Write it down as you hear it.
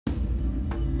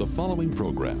The following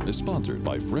program is sponsored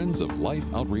by Friends of Life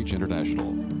Outreach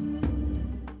International.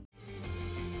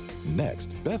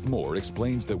 Next, Beth Moore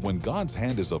explains that when God's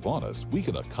hand is upon us, we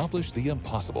can accomplish the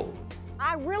impossible.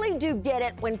 I really do get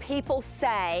it when people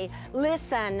say,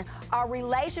 listen, our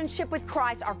relationship with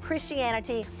Christ, our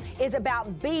Christianity, is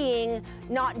about being,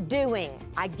 not doing.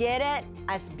 I get it.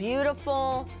 That's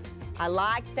beautiful. I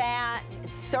like that.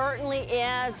 It certainly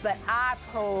is. But I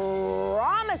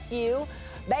promise you,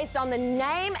 based on the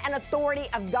name and authority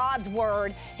of God's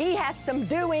Word, He has some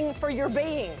doing for your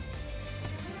being.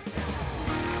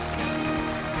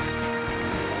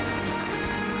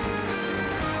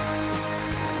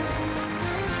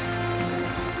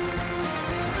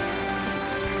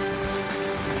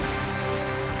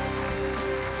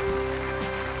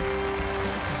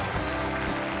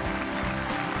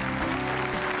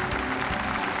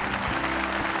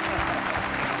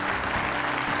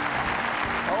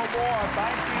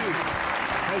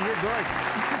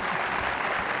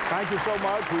 Thank you so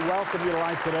much. We welcome you to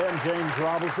Life Today. I'm James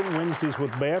Robison. Wednesdays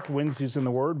with Beth. Wednesdays in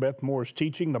the Word. Beth Moore is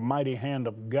teaching the mighty hand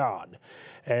of God,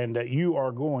 and you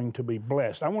are going to be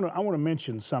blessed. I want to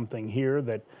mention something here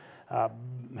that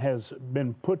has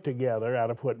been put together out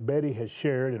of what Betty has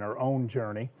shared in her own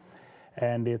journey,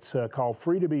 and it's called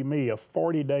Free to Be Me, a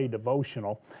 40-day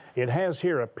devotional. It has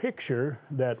here a picture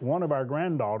that one of our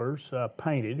granddaughters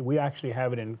painted. We actually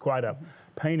have it in quite a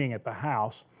painting at the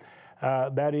house.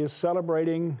 That is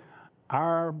celebrating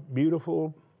our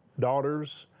beautiful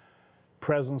daughter's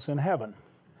presence in heaven,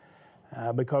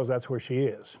 because that's where she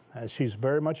is. She's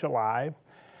very much alive.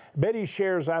 Betty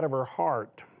shares out of her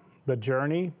heart the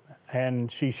journey, and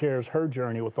she shares her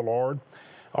journey with the Lord.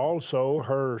 Also,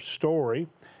 her story,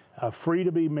 Free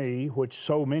to Be Me, which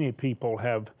so many people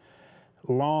have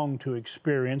longed to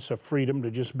experience, a freedom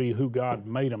to just be who God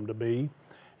made them to be,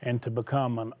 and to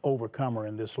become an overcomer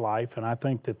in this life. And I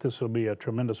think that this will be a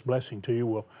tremendous blessing to you.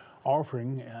 We're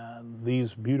offering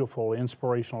these beautiful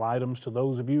inspirational items to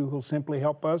those of you who'll simply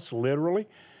help us literally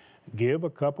give a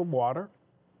cup of water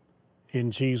in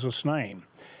Jesus' name.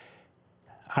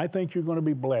 I think you're going to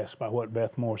be blessed by what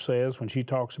Beth Moore says when she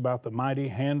talks about the mighty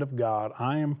hand of God.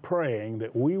 I am praying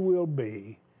that we will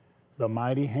be the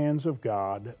mighty hands of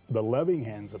God, the loving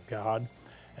hands of God,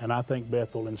 and I think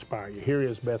Beth will inspire you. Here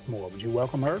is Beth Moore. Would you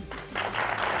welcome her?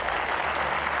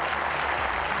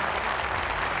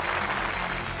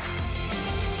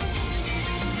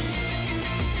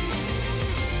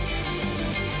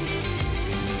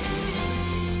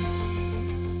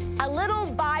 A little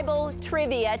Bible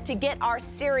trivia to get our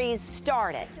series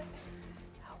started.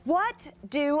 What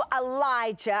do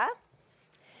Elijah,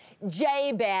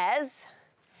 Jabez,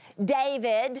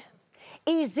 David,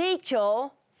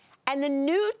 Ezekiel, and the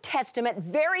New Testament,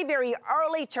 very, very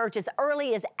early church, as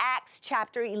early as Acts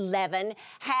chapter 11,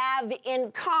 have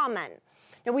in common?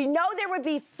 Now, we know there would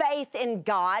be faith in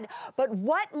God, but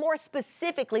what more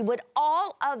specifically would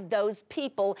all of those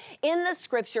people in the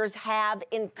Scriptures have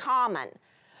in common?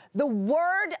 The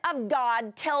Word of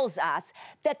God tells us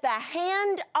that the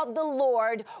hand of the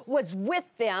Lord was with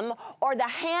them, or the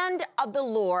hand of the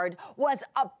Lord was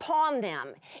upon them.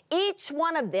 Each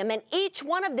one of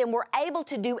them were able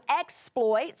to do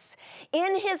exploits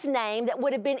in His name that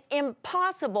would have been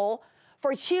impossible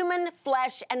for human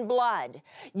flesh and blood.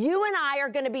 You and I are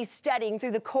going to be studying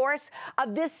through the course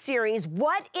of this series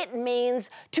what it means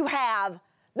to have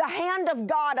the hand of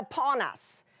God upon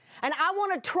us. And I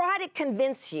want to try to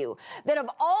convince you that of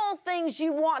all things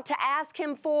you want to ask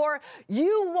Him for,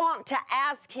 you want to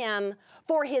ask Him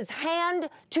for His hand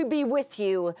to be with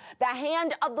you, the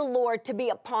hand of the Lord to be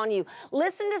upon you.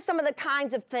 Listen to some of the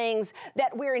kinds of things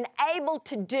that we're enabled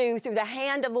to do through the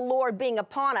hand of the Lord being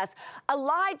upon us.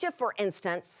 Elijah, for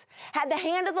instance, had the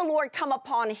hand of the Lord come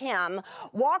upon him,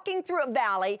 walking through a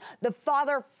valley. The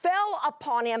Father fell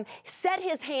upon him, set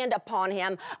His hand upon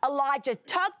him. Elijah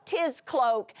tucked his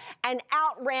cloak and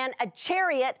outran a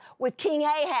chariot with King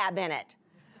Ahab in it.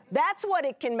 That's what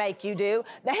it can make you do.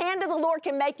 The hand of the Lord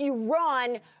can make you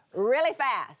run really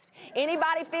fast.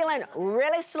 Anybody feeling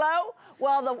really slow?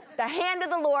 Well, the hand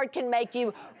of the Lord can make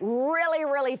you really,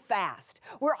 really fast.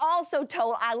 We're also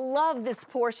told, I love this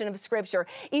portion of Scripture,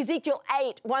 Ezekiel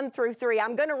 8, 1 through 3.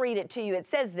 I'm going to read it to you. It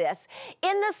says this: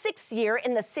 in the 6th year,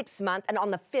 in the 6th month, and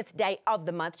on the 5th day of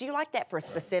the month. Do you like that for a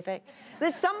specific?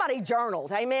 Somebody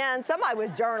journaled, amen? Somebody was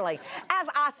journaling. As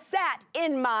I sat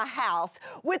in my house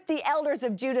with the elders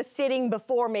of Judah sitting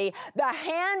before me, the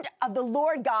hand of the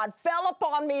Lord God fell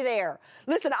upon me there.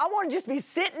 Listen, I want to just be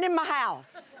sitting in my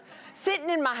house.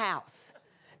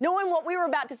 Knowing what we were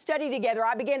about to study together,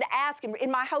 I began to ask Him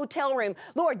in my hotel room,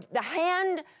 Lord, the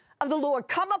hand of the Lord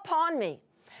come upon me.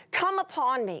 come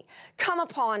upon me, come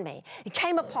upon me. It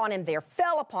came upon him there,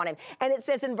 fell upon him. And it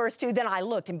says in verse 2, then I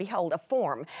looked and behold a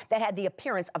form that had the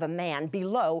appearance of a man.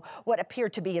 Below what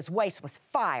appeared to be his waist was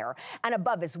fire, and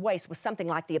above his waist was something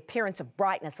like the appearance of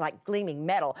brightness, like gleaming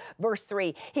metal. Verse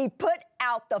 3, he put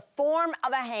out the form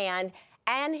of a hand,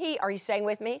 and he, are you staying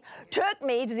with me? Took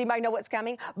me, does anybody know what's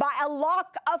coming? By a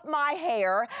lock of my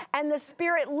hair, and the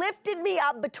Spirit lifted me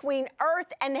up between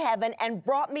earth and heaven and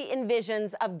brought me in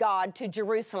visions of God to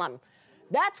Jerusalem.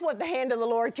 That's what the hand of the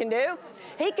Lord can do.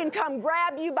 He can come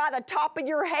grab you by the top of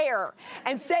your hair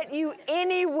and set you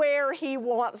anywhere he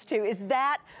wants to. Is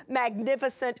that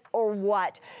magnificent or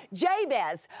what?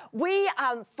 Jabez, we,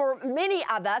 for many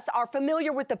of us, are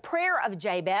familiar with the prayer of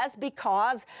Jabez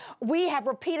because we have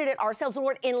repeated it ourselves.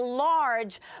 Lord,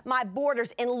 enlarge my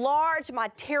borders, enlarge my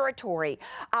territory.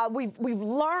 We've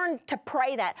learned to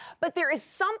pray that. But there is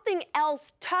something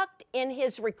else tucked in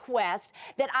his request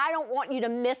that I don't want you to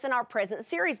miss in our present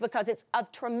series because it's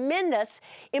of tremendous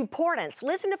importance.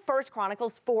 Listen to 1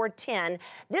 Chronicles 4:10.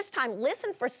 This time,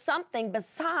 listen for something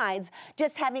besides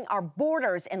just having our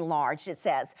borders enlarged. It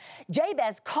says,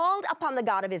 Jabez called upon the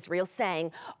God of Israel,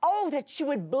 saying, oh, that you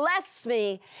would bless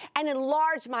me and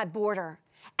enlarge my border,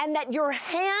 and that your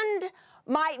hand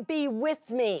might be with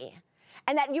me,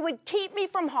 and that you would keep me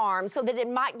from harm so that it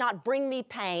might not bring me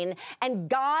pain. And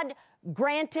God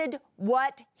granted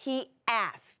what he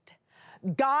asked.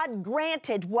 God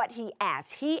granted what he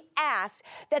asked. He asked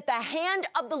that the hand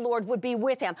of the Lord would be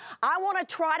with him. I want to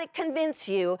try to convince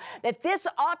you that this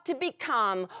ought to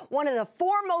become one of the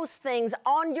foremost things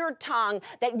on your tongue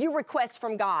that you request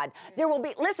from God. There will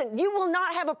be, listen, you will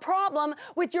not have a problem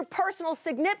with your personal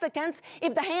significance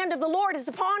if the hand of the Lord is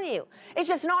upon you. It's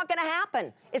just not going to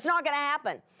happen. It's not going to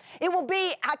happen. It will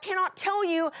be, I cannot tell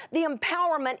you the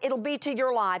empowerment it'll be to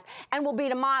your life and will be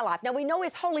to my life. Now, we know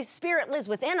his Holy Spirit lives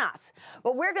within us,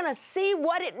 but we're going to see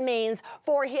what it means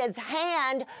for his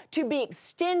hand to be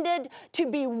extended, to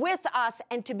be with us,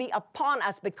 and to be upon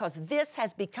us, because this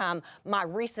has become my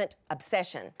recent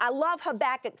obsession. I love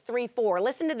Habakkuk 3:4.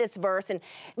 Listen to this verse and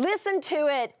listen to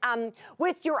it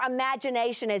with your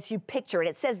imagination as you picture it.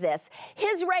 It says this,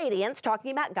 his radiance,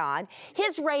 talking about God,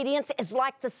 his radiance is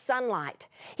like the sunlight.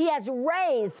 He has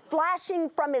rays flashing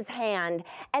from his hand,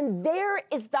 and there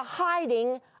is the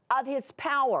hiding of his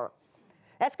power.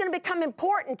 That's going to become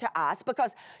important to us,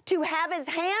 because to have his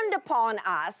hand upon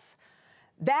us,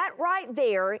 that right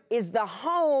there is the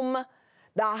home,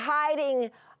 the hiding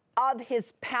of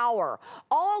his power.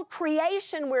 All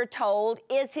creation, we're told,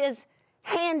 is his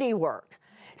handiwork.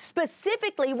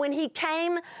 Specifically, when he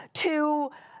came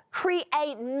to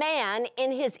create man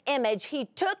in his image, he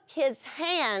took his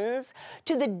hands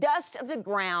to the dust of the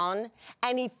ground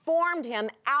and he formed him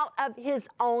out of his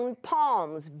own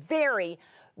palms. Very,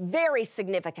 very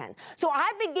significant. So I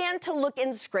began to look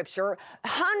in Scripture,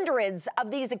 hundreds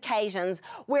of these occasions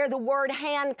where the word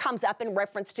hand comes up in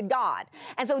reference to God.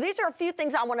 And so these are a few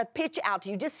things I want to pitch out to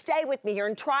you. Just stay with me here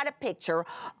and try to picture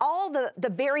all the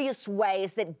various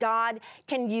ways that God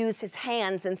can use his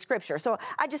hands in Scripture. So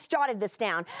I just jotted this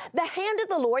down. The hand of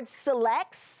the Lord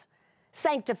selects,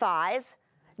 sanctifies,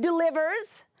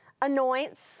 delivers,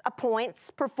 anoints, appoints,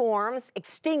 performs,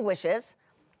 extinguishes,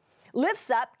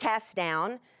 lifts up, casts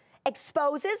down,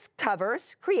 exposes,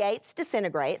 covers, creates,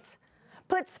 disintegrates,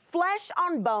 puts flesh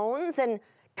on bones, and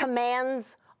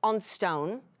commands on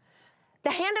stone.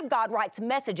 The hand of God writes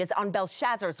messages on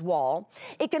Belshazzar's wall.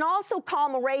 It can also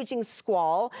calm a raging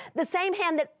squall. The same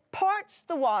hand that parts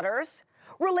the waters,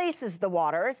 releases the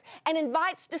waters, and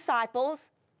invites disciples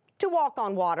to walk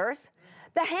on waters.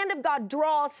 The hand of God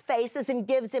draws faces and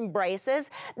gives embraces.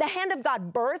 The hand of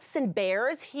God births and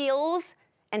bears, heals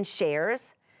and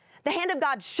shares. The hand of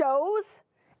God shows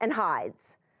and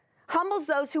hides, humbles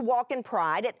those who walk in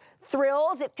pride. It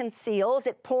thrills, it conceals,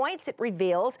 it points, it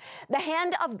reveals. The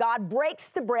hand of God breaks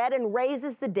the bread and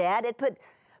raises the dead. It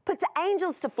puts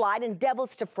angels to flight and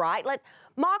devils to fright. Let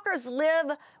mockers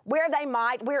live where they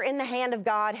might. We're in the hand of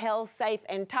God, held safe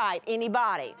and tight.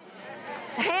 Anybody?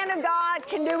 The hand of God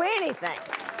can do anything,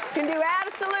 can do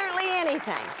absolutely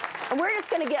anything. And we're just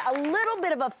going to get a little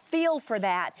bit of a feel for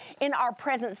that in our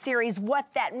present series, what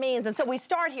that means. And so we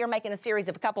start here making a series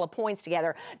of a couple of points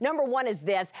together. Number one is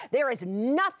this: there is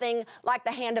nothing like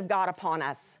the hand of God upon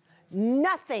us.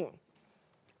 Nothing.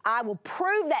 I will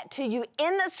prove that to you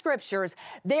in the Scriptures.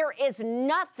 There is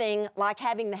nothing like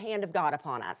having the hand of God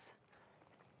upon us.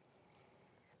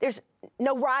 There's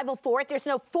no rival for it. There's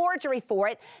no forgery for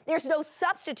it. There's no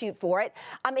substitute for it.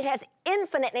 It has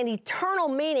infinite and eternal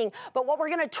meaning. But what we're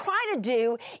going to try to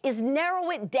do is narrow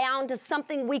it down to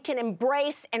something we can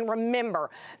embrace and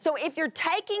remember. So if you're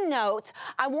taking notes,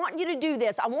 I want you to do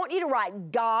this. I want you to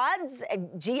write God's,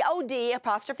 G-O-D,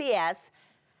 apostrophe S,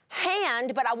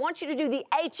 hand, but I want you to do the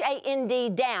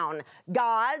H-A-N-D down.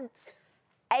 God's,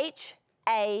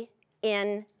 H-A-N-D.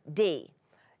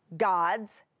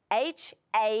 God's,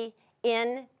 H-A-N-D,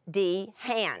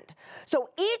 hand. So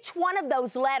each one of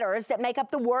those letters that make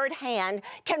up the word hand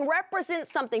can represent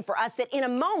something for us that in a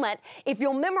moment, if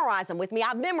you'll memorize them with me,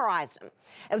 I've memorized them.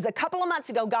 It was a couple of months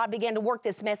ago, God began to work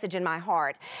this message in my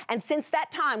heart. And since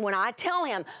that time, when I tell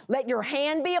him, let your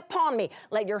hand be upon me,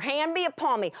 let your hand be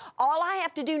upon me, all I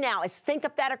have to do now is think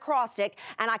up that acrostic,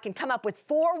 and I can come up with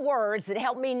 4 words that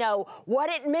help me know what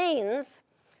it means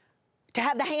to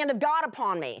have the hand of God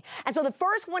upon me. And so the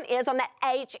first one is, on that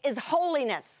H, is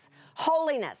holiness.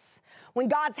 Holiness. When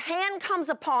God's hand comes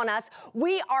upon us,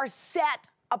 we are set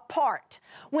apart.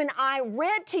 When I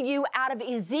read to you out of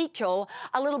Ezekiel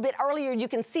a little bit earlier, you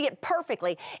can see it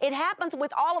perfectly. It happens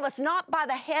with all of us, not by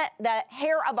the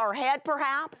hair of our head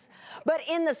perhaps, but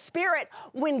in the Spirit.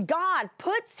 When God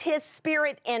puts his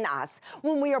Spirit in us,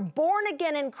 when we are born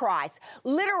again in Christ,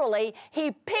 literally,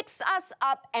 he picks us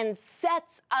up and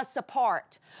sets us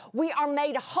apart. We are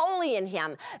made holy in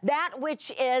him. That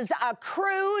which is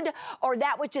crude or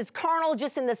that which is carnal,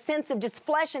 just in the sense of just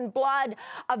flesh and blood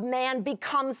of man,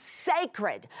 becomes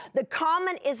sacred. The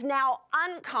common is now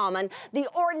uncommon. The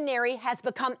ordinary has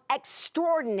become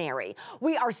extraordinary.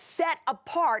 We are set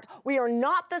apart. We are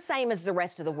not the same as the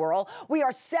rest of the world. We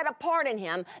are set apart in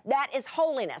him. That is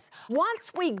holiness.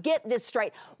 Once we get this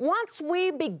straight, once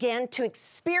we begin to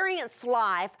experience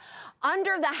life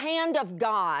under the hand of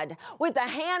God, with the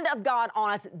hand of God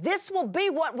on us, this will be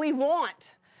what we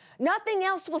want. Nothing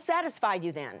else will satisfy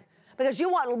you then, because you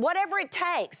want whatever it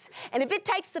takes. And if it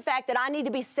takes the fact that I need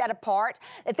to be set apart,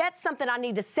 that that's something I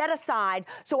need to set aside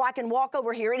so I can walk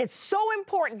over here. It is so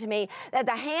important to me that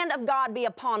the hand of God be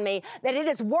upon me, that it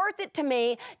is worth it to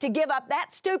me to give up that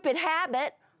stupid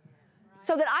habit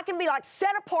so that I can be like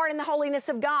set apart in the holiness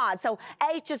of God. So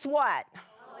H is what?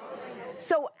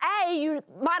 So A, you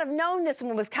might have known this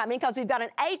one was coming because we've got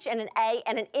an H and an A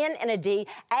and an N and a D.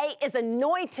 A is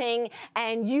anointing,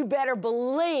 and you better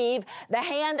believe the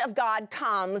hand of God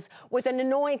comes with an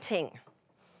anointing.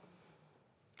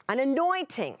 An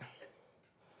anointing.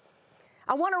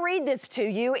 I want to read this to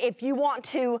you. If you want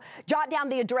to jot down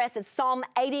the address, it's Psalm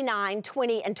 89,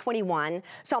 20 and 21.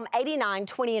 Psalm 89,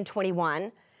 20 and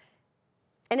 21.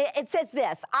 And it says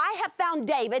this, I have found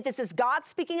David, this is God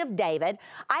speaking of David,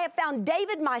 I have found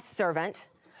David my servant,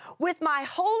 with my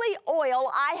holy oil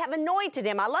I have anointed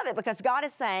him. I love it because God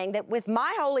is saying that with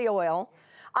my holy oil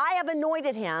I have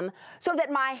anointed him, so that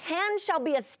my hand shall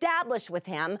be established with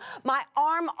him, my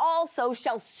arm also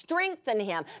shall strengthen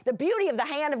him. The beauty of the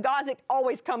hand of God is it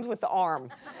always comes with the arm.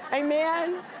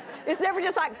 Amen? It's never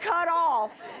just like cut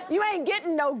off. You ain't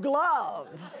getting no glove.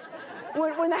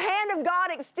 When the hand of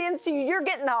God extends to you, you're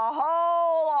getting the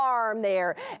whole arm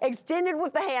there, extended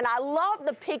with the hand. I love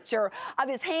the picture of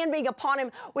his hand being upon him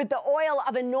with the oil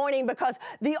of anointing, because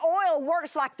the oil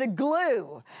works like the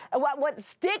glue. What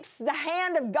sticks the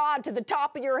hand of God to the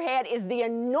top of your head is the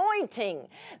anointing.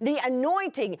 The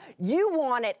anointing. You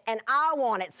want it and I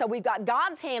want it. So we've got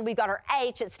God's hand, we've got our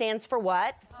H, it stands for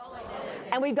what? Holiness.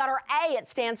 And we've got our A, it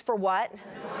stands for what?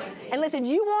 Anointing. And listen,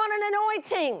 you want an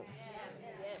anointing.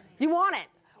 You want it.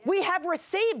 We have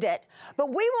received it, but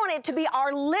we want it to be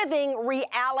our living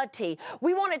reality.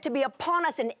 We want it to be upon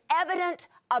us and evident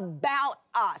about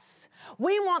us.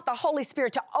 We want the Holy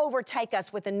Spirit to overtake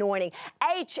us with anointing.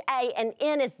 H, A, and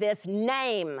N is this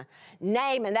name.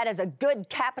 Name, and that is a good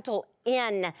capital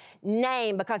N,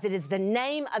 name, because it is the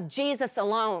name of Jesus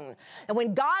alone. And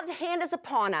when God's hand is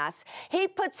upon us, he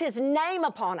puts his name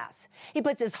upon us. He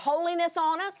puts his holiness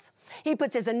on us. He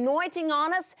puts his anointing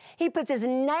on us. He puts his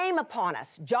name upon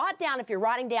us. Jot down, if you're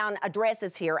writing down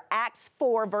addresses here, Acts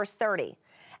 4, verse 30.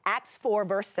 Acts 4,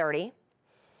 verse 30.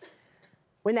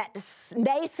 When that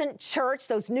nascent church,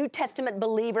 those New Testament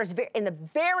believers in the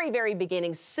very, very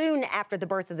beginning, soon after the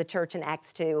birth of the church in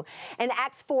Acts 2, in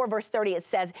Acts 4, verse 30, it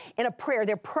says in a prayer,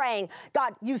 they're praying,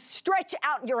 God, you stretch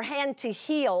out your hand to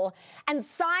heal, and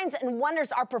signs and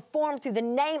wonders are performed through the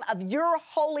name of your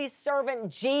holy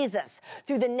servant Jesus.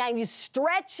 Through the name, you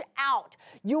stretch out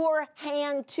your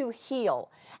hand to heal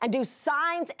and do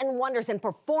signs and wonders and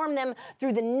perform them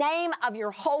through the name of your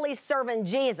holy servant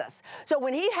Jesus. So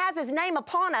when he has his name upon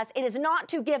upon us, it is not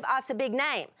to give us a big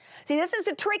name. See, this is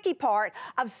the tricky part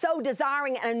of so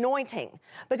desiring an anointing.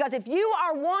 Because if you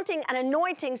are wanting an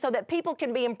anointing so that people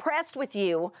can be impressed with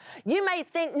you, you may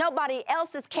think nobody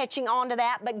else is catching on to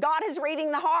that, but God is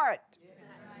reading the heart.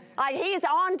 Like He's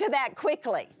on to that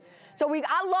quickly. So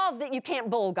I love that you can't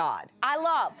bull God. I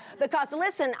love, because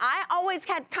listen, I always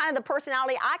had kind of the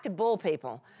personality, I could bull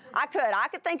people. I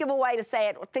could think of a way to say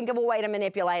it, think of a way to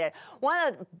manipulate it. One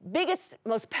of the biggest,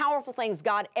 most powerful things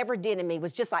God ever did in me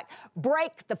was just like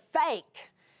break the fake.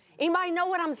 Anybody know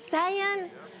what I'm saying?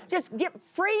 Just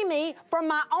free me from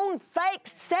my own fake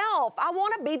self. I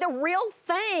want to be the real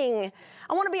thing.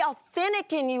 I want to be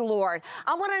authentic in you, Lord.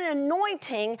 I want an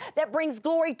anointing that brings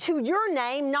glory to your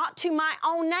name, not to my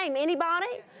own name. Anybody?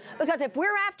 Because if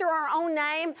we're after our own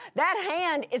name, that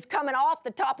hand is coming off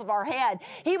the top of our head.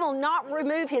 He will not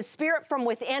remove His Spirit from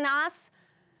within us,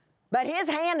 but His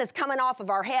hand is coming off of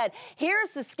our head. Here's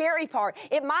the scary part.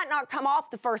 It might not come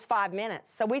off the first 5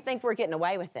 minutes, so we think we're getting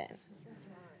away with it.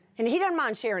 And He doesn't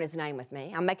mind sharing His name with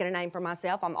me. I'm making a name for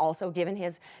myself. I'm also giving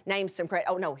His name some credit.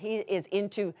 Oh, no, He is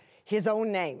into His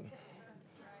own name.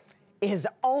 His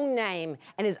own name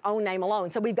and His own name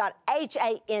alone. So we've got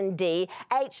H-A-N-D.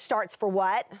 H starts for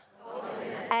what?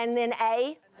 Holiness. And then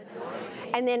A?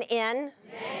 Anointing. And then N?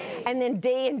 Name. And then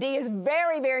D. And D is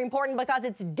very, very important because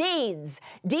it's deeds.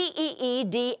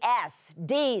 D-E-E-D-S.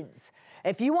 Deeds.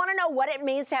 If you want to know what it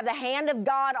means to have the hand of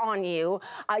God on you,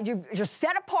 you're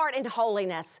set apart in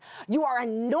holiness. You are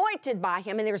anointed by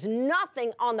Him, and there's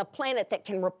nothing on the planet that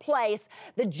can replace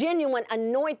the genuine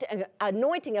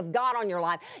anointing of God on your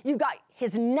life. You've got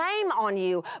His name on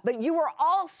you, but you are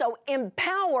also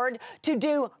empowered to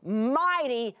do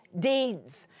mighty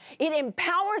deeds. It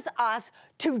empowers us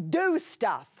to do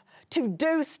stuff.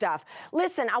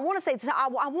 Listen, I want to say this. I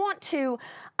want to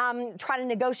try to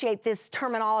negotiate this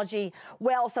terminology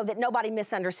well so that nobody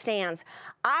misunderstands.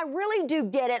 I really do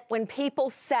get it when people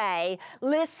say,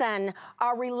 listen,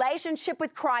 our relationship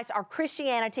with Christ, our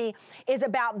Christianity is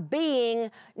about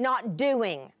being, not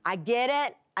doing. I get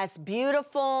it. That's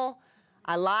beautiful.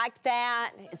 I like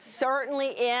that. It certainly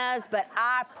is, but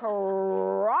I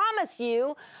promise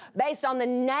you, based on the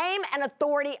name and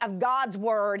authority of God's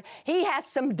Word, He has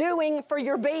some doing for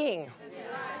your being.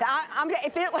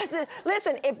 If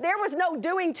there was no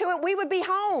doing to it, we would be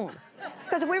home.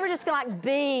 Because if we were just going to like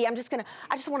be, I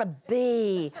just want to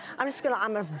be. I'm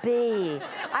going to be.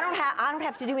 I don't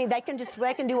have to do anything.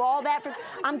 They can do all that.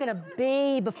 I'm going to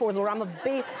be before the Lord. I'm going to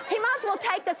be. He might as well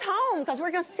take us home because we're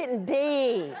going to sit and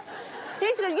be.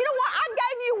 He's going, you know what? I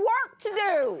gave you work to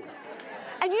do.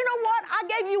 And you know what? I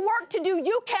gave you work to do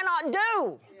you cannot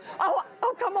do.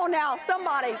 Oh, come on now,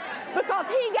 somebody. Because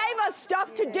He gave us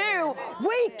stuff to do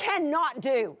we cannot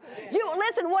do.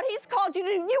 Listen, what He's called you to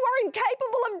do, you are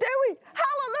incapable of doing.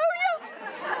 Hallelujah.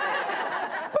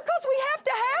 Because we have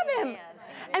to have Him.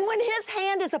 And when His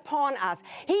hand is upon us,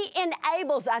 He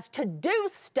enables us to do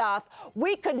stuff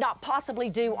we could not possibly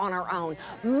do on our own.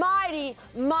 Mighty,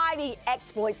 mighty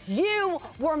exploits. You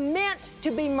were meant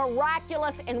to be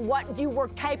miraculous in what you were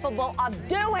capable of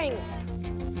doing.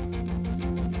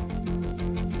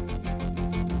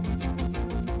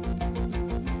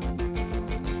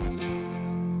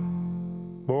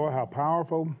 Boy, how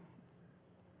powerful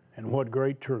and what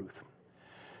great truth.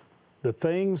 The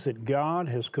things that God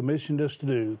has commissioned us to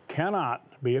do cannot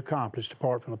be accomplished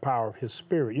apart from the power of His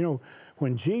Spirit. You know,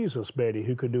 when Jesus, Betty,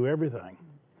 who could do everything,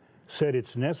 said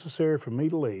it's necessary for me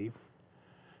to leave,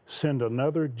 send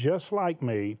another just like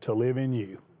me to live in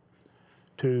you,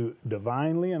 to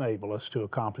divinely enable us to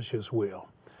accomplish His will.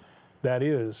 That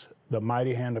is the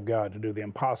mighty hand of God to do the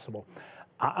impossible.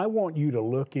 I want you to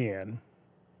look in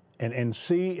and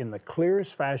see in the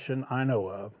clearest fashion I know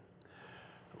of,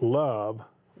 love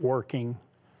working,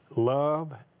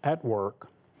 love at work,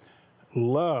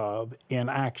 love in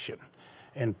action.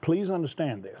 And please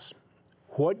understand this.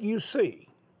 What you see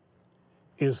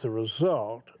is the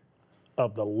result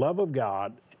of the love of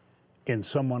God in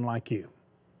someone like you.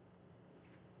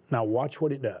 Now watch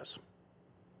what it does.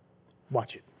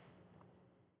 Watch it.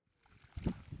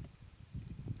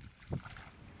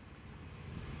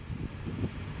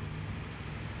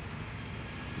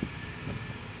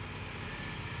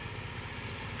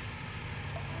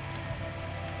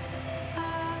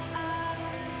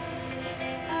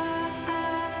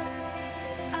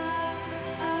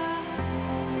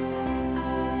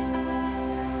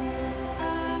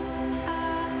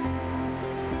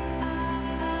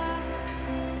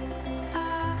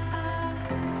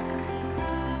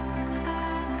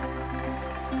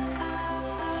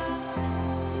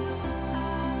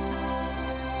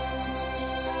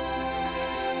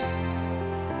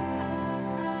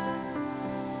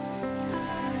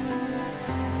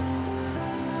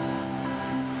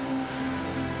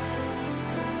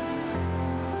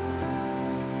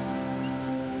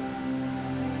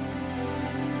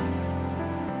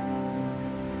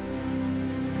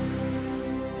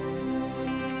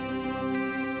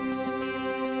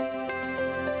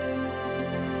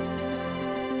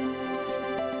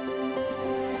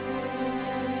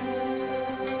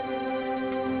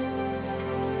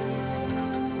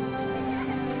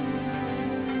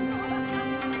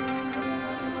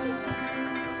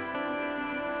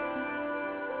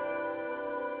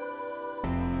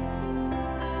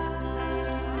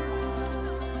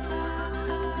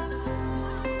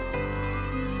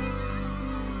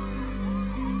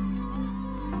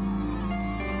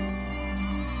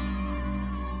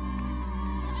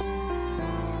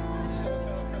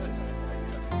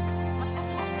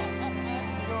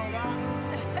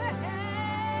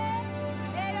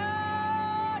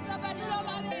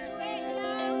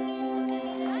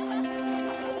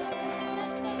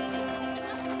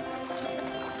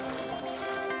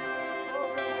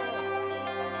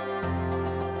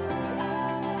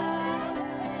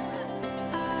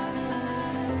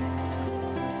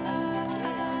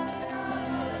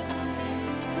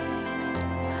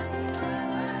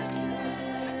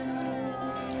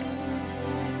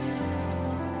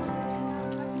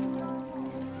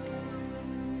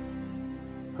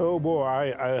 Oh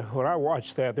boy, when I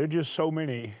watch that, there are just so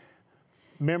many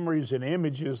memories and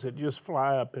images that just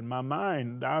fly up in my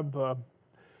mind.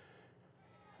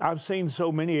 I've seen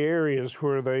so many areas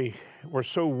where they were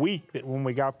so weak that when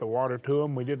we got the water to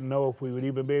them, we didn't know if we would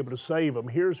even be able to save them.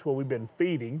 Here's where we've been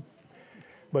feeding,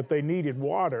 but they needed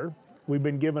water. We've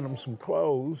been giving them some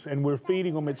clothes, and we're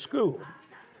feeding them at school,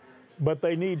 but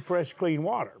they need fresh, clean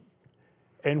water.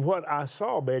 And what I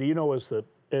saw, Betty, you know, as the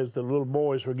little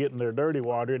boys were getting their dirty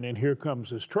water, and then here comes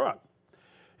this truck.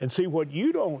 And see, what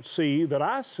you don't see that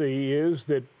I see is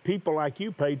that people like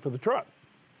you paid for the truck.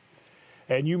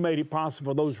 And you made it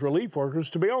possible for those relief workers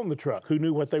to be on the truck who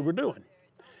knew what they were doing.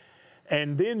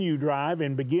 And then you drive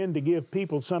and begin to give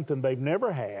people something they've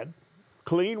never had,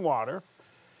 clean water.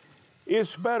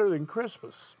 It's better than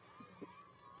Christmas.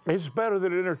 It's better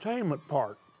than an entertainment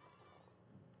park.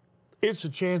 It's a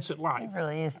chance at life. It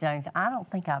really is, James. I don't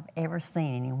think I've ever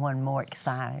seen anyone more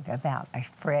excited about a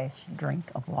fresh drink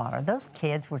of water. Those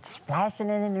kids were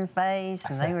splashing it in their face,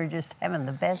 and they were just having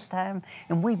the best time.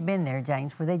 And we've been there,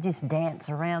 James, where they just dance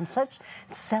around. Such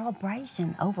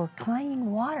celebration over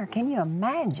clean water. Can you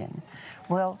imagine?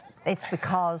 Well, it's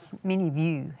because many of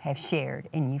you have shared,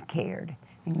 and you've cared,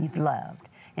 and you've loved.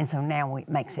 And so now it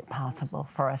makes it possible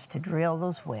for us to drill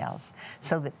those wells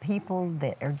so that people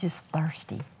that are just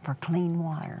thirsty for clean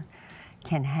water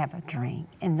can have a drink.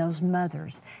 And those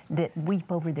mothers that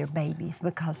weep over their babies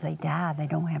because they die, they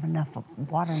don't have enough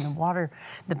water. And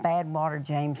the bad water,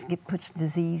 James, puts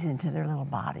disease into their little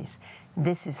bodies.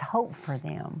 This is hope for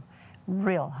them,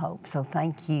 real hope. So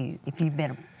thank you if you've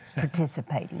been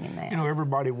participating in that. You know,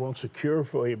 everybody wants a cure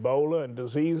for Ebola and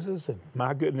diseases, and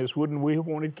my goodness, wouldn't we have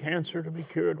wanted cancer to be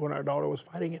cured when our daughter was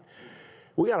fighting it?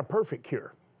 We got a perfect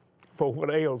cure for what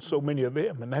ails so many of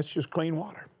them, and that's just clean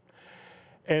water.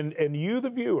 And you, the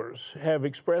viewers, have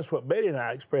expressed what Betty and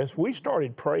I expressed. We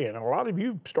started praying, and a lot of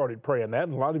you started praying that,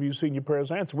 and a lot of you seen your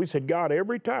prayers answered. We said, God,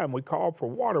 every time we call for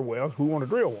water wells, we want to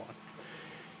drill one.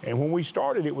 And when we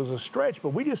started, it was a stretch, but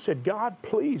we just said, God,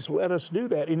 please let us do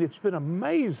that. And it's been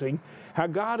amazing how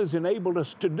God has enabled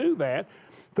us to do that,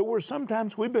 to where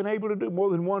sometimes we've been able to do more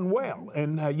than one well.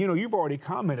 And, you know, you've already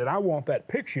commented, I want that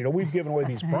picture. You know, we've given away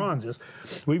these bronzes.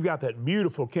 We've got that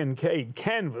beautiful Kincaid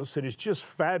canvas that is just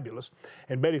fabulous.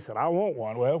 And Betty said, I want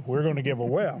one. Well, we're going to give a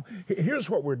well. Here's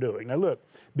what we're doing. Now, look,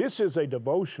 this is a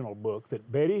devotional book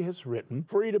that Betty has written,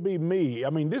 Free to Be Me.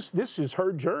 I mean, this is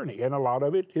her journey, and a lot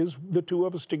of it is the two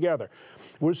of us together.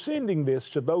 We're sending this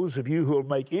to those of you who will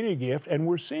make any gift, and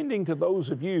we're sending to those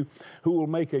of you who will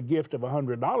make a gift of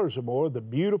 $100 or more the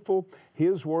beautiful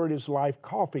His Word is Life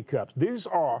coffee cups. These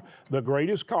are the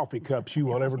greatest coffee cups you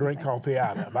will ever drink coffee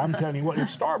out of. I'm telling you what, if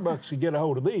Starbucks could get a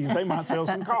hold of these, they might sell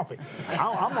some coffee.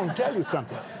 I'm going to tell you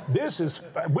something.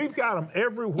 We've got them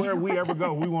everywhere we ever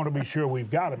go. We want to be sure we've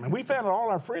got them. And we found all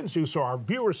our friends do, so our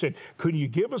viewers said, could you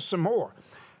give us some more?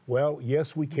 Well,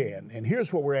 yes, we can. And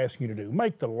here's what we're asking you to do.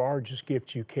 Make the largest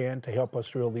gift you can to help us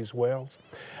drill these wells.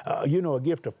 You know, a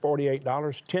gift of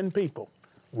 $48, 10 people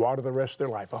water the rest of their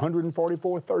life.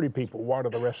 144, 30 people water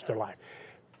the rest of their life.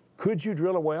 Could you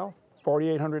drill a well?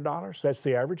 $4,800? That's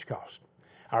the average cost.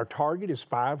 Our target is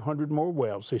 500 more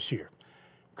wells this year.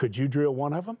 Could you drill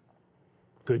one of them?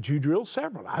 Could you drill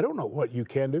several? I don't know what you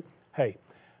can do. Hey,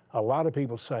 a lot of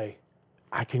people say,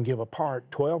 I can give a part,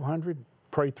 1,200,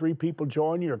 pray 3 people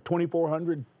join you, or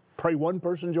 2,400, pray 1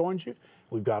 person joins you.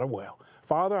 We've got a well.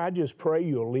 Father, I just pray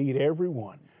you'll lead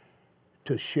everyone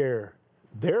to share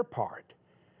their part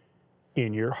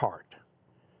in your heart.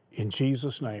 In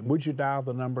Jesus' name, would you dial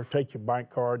the number, take your bank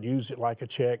card, use it like a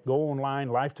check, go online,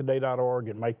 lifetoday.org,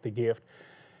 and make the gift.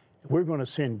 We're going to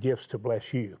send gifts to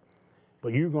bless you,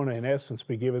 but you're going to, in essence,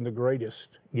 be given the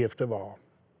greatest gift of all,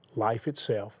 life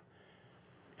itself,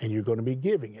 and you're going to be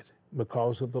giving it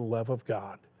because of the love of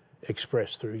God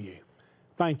expressed through you.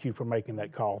 Thank you for making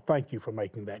that call. Thank you for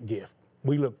making that gift.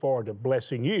 We look forward to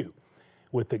blessing you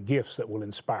with the gifts that will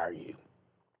inspire you.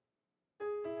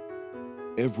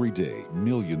 Every day,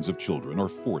 millions of children are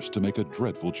forced to make a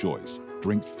dreadful choice: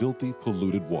 drink filthy,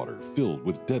 polluted water filled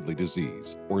with deadly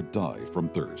disease, or die from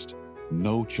thirst.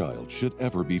 No child should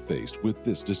ever be faced with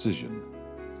this decision.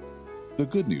 The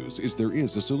good news is there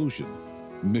is a solution.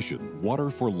 Mission Water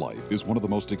for Life is one of the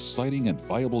most exciting and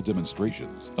viable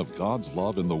demonstrations of God's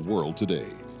love in the world today.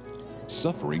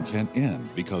 Suffering can end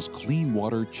because clean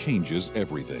water changes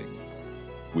everything.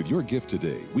 With your gift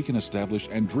today, we can establish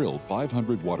and drill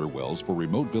 500 water wells for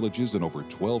remote villages in over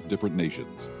 12 different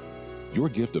nations. Your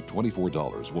gift of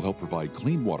 $24 will help provide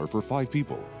clean water for 5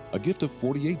 people. A gift of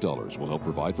 $48 will help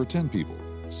provide for 10 people.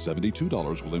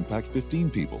 $72 will impact 15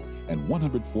 people, and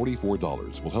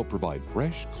 $144 will help provide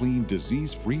fresh, clean,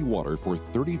 disease-free water for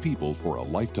 30 people for a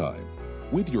lifetime.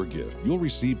 With your gift, you'll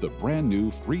receive the brand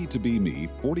new Free to Be Me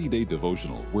 40-day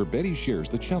devotional where Betty shares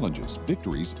the challenges,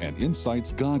 victories, and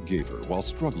insights God gave her while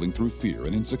struggling through fear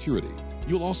and insecurity.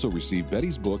 You'll also receive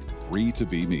Betty's book, Free to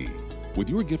Be Me. With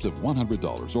your gift of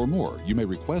 $100 or more, you may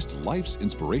request Life's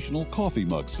Inspirational Coffee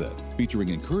Mug Set, featuring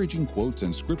encouraging quotes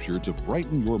and scripture to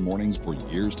brighten your mornings for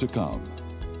years to come.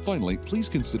 Finally, please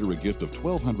consider a gift of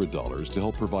 $1,200 to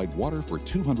help provide water for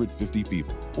 250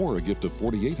 people, or a gift of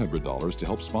 $4,800 to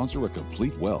help sponsor a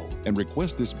complete well, and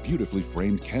request this beautifully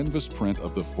framed canvas print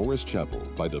of the Forest Chapel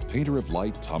by the painter of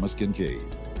light, Thomas Kincaid.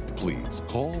 Please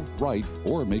call, write,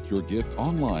 or make your gift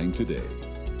online today.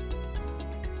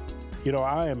 You know,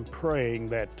 I am praying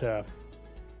that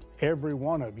every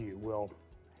one of you will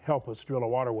help us drill a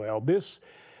water well.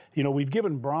 You know, we've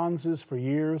given bronzes for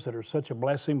years that are such a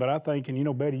blessing, but I think, and you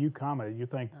know, Betty, you commented, you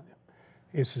think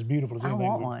it's as beautiful as anything. I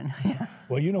want one.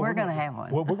 Well, you know, we're going to have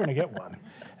one. Well, we're going to get one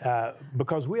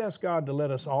because we ask God to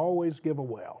let us always give a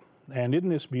well. And isn't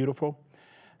this beautiful?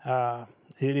 It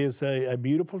is a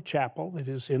beautiful chapel. It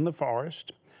is in the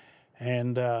forest,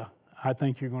 and I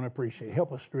think you're going to appreciate it.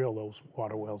 Help us drill those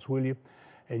water wells, will you?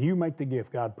 And you make the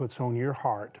gift God puts on your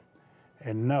heart,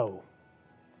 and know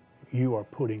you are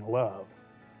putting love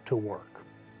to work.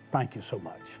 Thank you so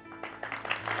much.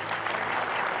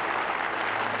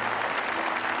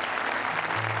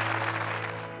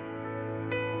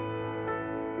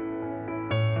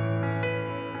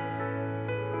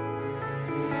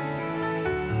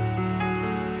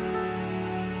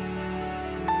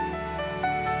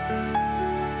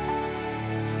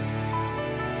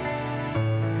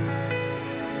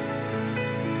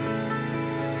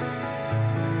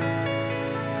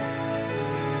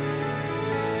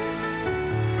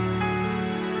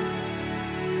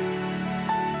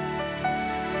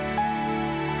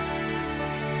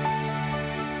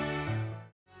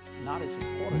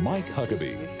 Mike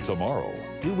Huckabee, tomorrow.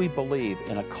 Do we believe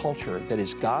in a culture that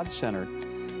is God-centered,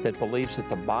 that believes that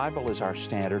the Bible is our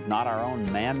standard, not our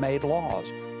own man-made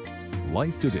laws?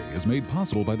 Life Today is made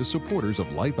possible by the supporters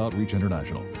of Life Outreach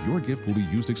International. Your gift will be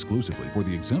used exclusively for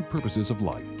the exempt purposes of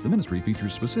life. The ministry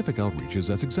features specific outreaches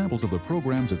as examples of the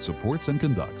programs it supports and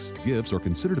conducts. Gifts are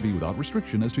considered to be without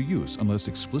restriction as to use unless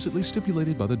explicitly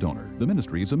stipulated by the donor. The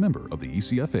ministry is a member of the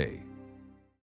ECFA.